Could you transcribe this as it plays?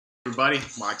Everybody,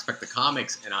 Mark Expect the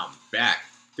Comics, and I'm back.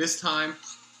 This time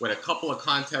with a couple of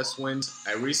contest wins.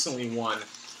 I recently won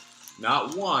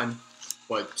not one,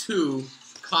 but two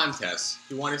contests. If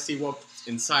you want to see what's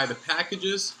inside the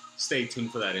packages, stay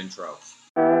tuned for that intro.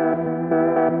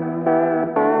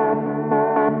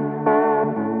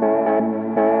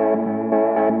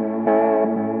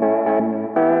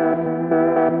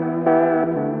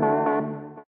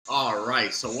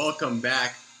 Alright, so welcome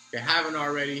back. If you haven't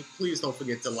already, please don't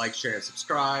forget to like, share, and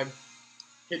subscribe.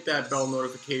 Hit that bell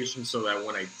notification so that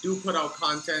when I do put out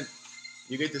content,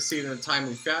 you get to see it in a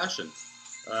timely fashion.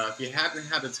 If you haven't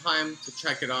had the time to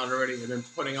check it out already, I've been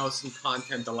putting out some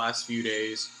content the last few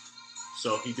days.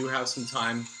 So if you do have some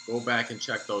time, go back and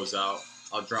check those out.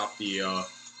 I'll drop the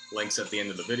links at the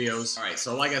end of the videos. Alright,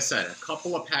 so like I said, a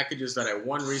couple of packages that I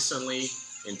won recently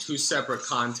in two separate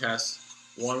contests.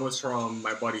 One was from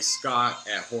my buddy Scott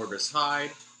at Hoarders.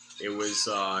 It was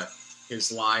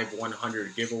his live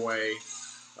 100 giveaway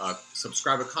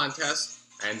subscriber contest.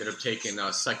 I ended up taking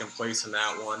second place in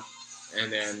that one.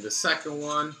 And then the second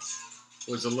one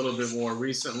was a little bit more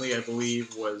recently, I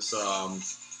believe, was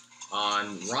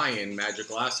on Ryan,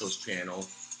 Magic Lasso's channel.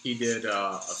 He did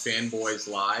a Fanboys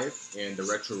Live and the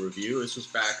Retro Review. This was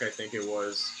back, I think it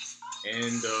was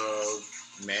end of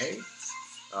May.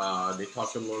 They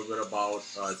talked a little bit about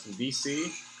some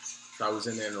DC. So I was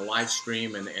in there in a live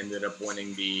stream and ended up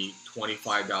winning the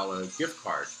 $25 gift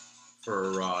card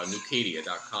for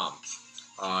Nucadia.com.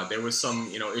 There was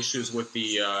some, issues with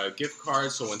the gift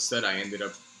card, so instead I ended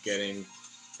up getting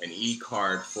an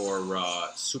e-card for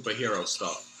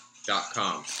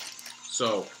superherostuff.com.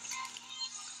 So,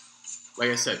 like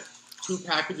I said, two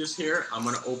packages here. I'm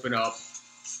gonna open up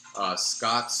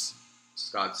Scott's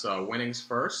winnings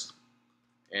first,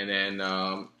 and then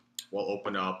we'll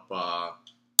open up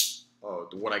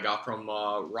what I got from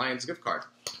Ryan's gift card.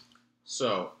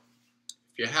 So,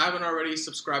 if you haven't already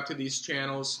subscribed to these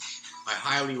channels, I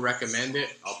highly recommend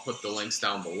it. I'll put the links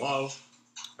down below.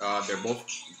 They're both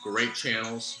great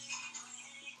channels.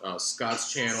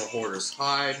 Scott's channel, Hoarders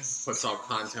Hide, puts out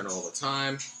content all the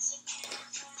time.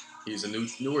 He's a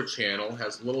newer channel,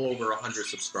 has a little over 100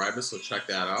 subscribers, so check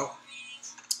that out.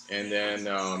 And then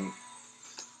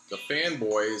the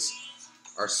Fanboys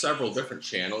are several different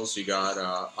channels. You got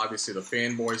obviously the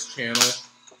Fanboys channel.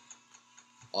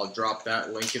 I'll drop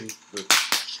that link in the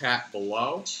chat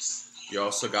below. You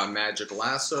also got Magic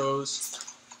Lassos.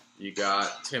 You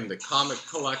got Tim the Comic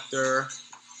Collector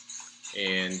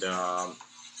and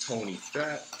Tony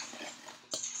Fett.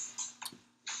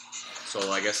 So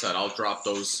like I said, I'll drop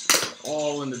those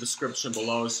all in the description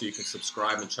below so you can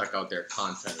subscribe and check out their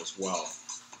content as well.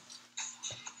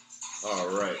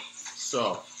 Alright,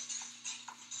 so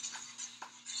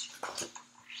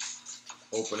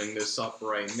opening this up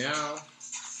right now.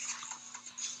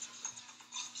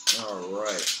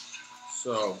 Alright,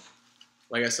 so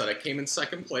like I said, I came in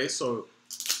second place. So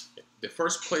the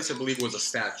first place I believe was a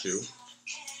statue,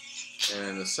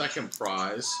 and the second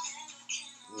prize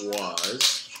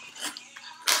was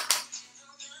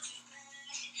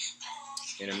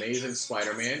an Amazing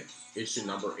Spider-Man issue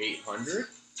number 800. I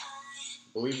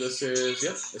believe this is,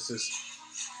 this is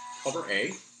cover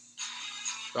A.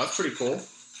 So that's pretty cool.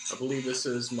 I believe this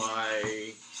is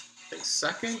my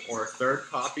second or third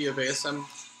copy of ASM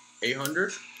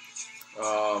 800.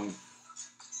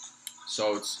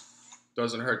 So it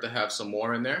doesn't hurt to have some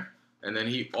more in there. And then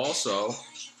he also,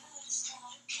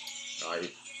 I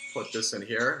put this in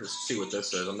here. Let's see what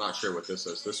this is. I'm not sure what this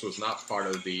is. This was not part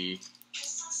of the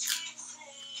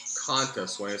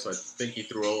contest winning, so I think he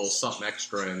threw a little something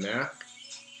extra in there.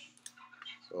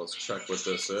 So let's check what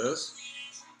this is.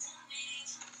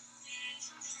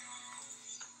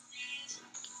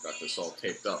 Got this all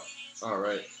taped up.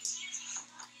 Alright.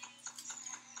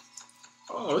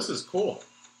 Oh, this is cool.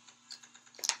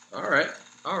 Alright.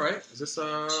 Alright. Is this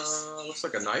looks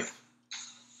like a knife.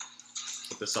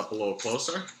 Put this up a little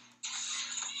closer.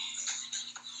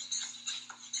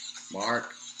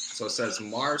 Mark. So it says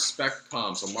Mark Spect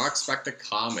Com. So Mark Spect the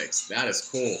Comics. That is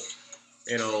cool.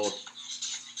 A little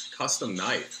custom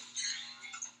knife.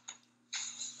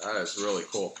 That is really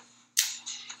cool.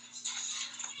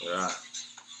 Look at that.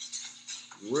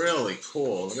 Really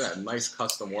cool. Look at that nice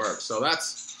custom work. So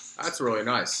that's really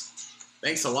nice.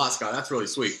 Thanks a lot, Scott. That's really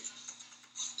sweet.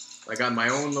 I got my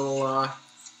own little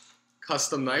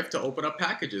custom knife to open up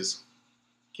packages.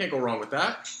 Can't go wrong with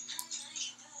that.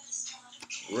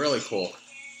 Really cool.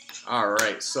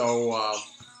 Alright, so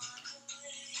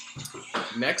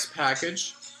next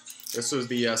package. This was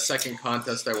the second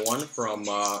contest I won from,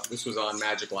 this was on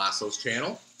Magic Lasso's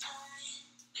channel.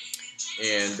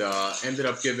 and ended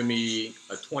up giving me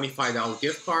a $25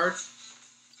 gift card.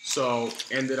 So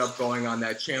ended up going on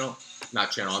that channel,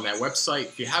 on that website.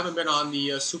 If you haven't been on the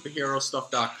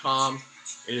superherostuff.com,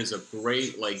 it is a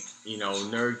great, like, you know,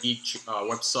 nerd geek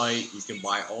website. You can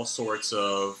buy all sorts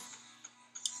of,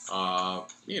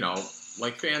 you know,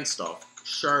 like fan stuff,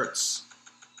 shirts,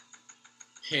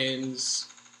 pins,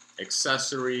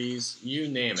 accessories, you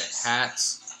name it,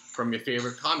 hats from your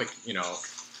favorite comic, you know,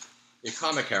 your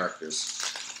comic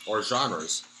characters or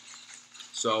genres.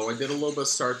 So I did a little bit of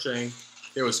searching.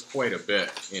 There was quite a bit,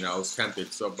 you know, I was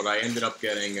tempted. So, but I ended up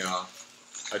getting a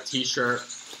T-shirt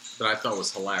that I thought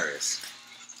was hilarious.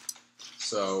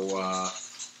 So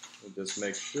we'll just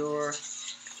make sure,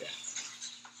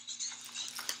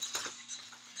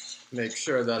 make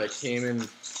sure that it came in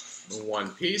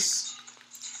one piece,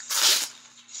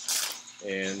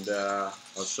 and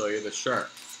I'll show you the shirt.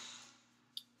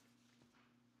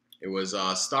 It was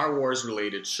a Star Wars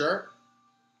related shirt.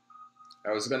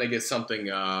 I was gonna get something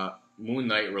Moon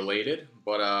Knight related,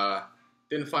 but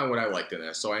didn't find what I liked in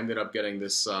there. So I ended up getting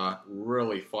this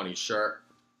really funny shirt.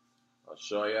 I'll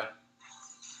show you.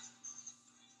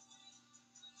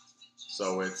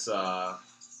 So it's a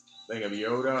thing of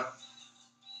Yoda,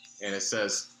 and it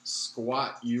says,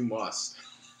 "Squat you must."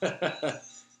 And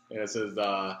it says,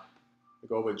 go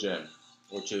to the gym,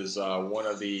 which is one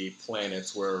of the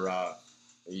planets where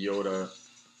Yoda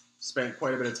spent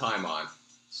quite a bit of time on.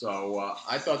 So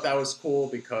I thought that was cool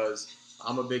because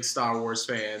I'm a big Star Wars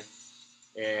fan,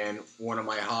 and one of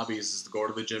my hobbies is to go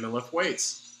to the gym and lift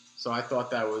weights. So I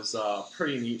thought that was a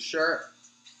pretty neat shirt,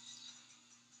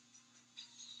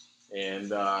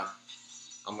 and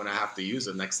I'm going to have to use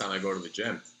it next time I go to the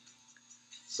gym.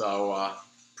 So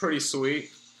pretty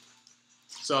sweet.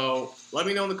 So let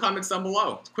me know in the comments down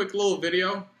below. Quick little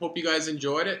video. Hope you guys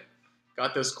enjoyed it.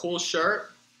 Got this cool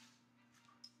shirt,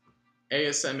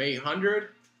 ASM 800,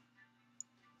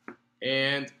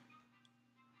 and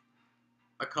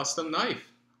a custom knife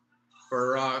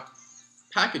for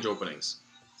package openings.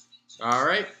 All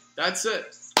right, that's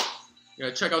it. You're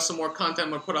gonna check out some more content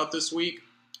I'm gonna put out this week.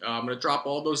 I'm gonna drop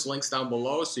all those links down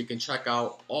below so you can check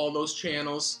out all those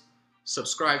channels,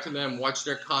 subscribe to them, watch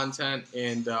their content,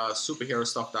 and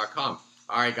superherostuff.com.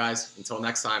 All right, guys, until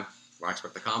next time, watch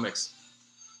with the comics.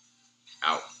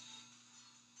 Out.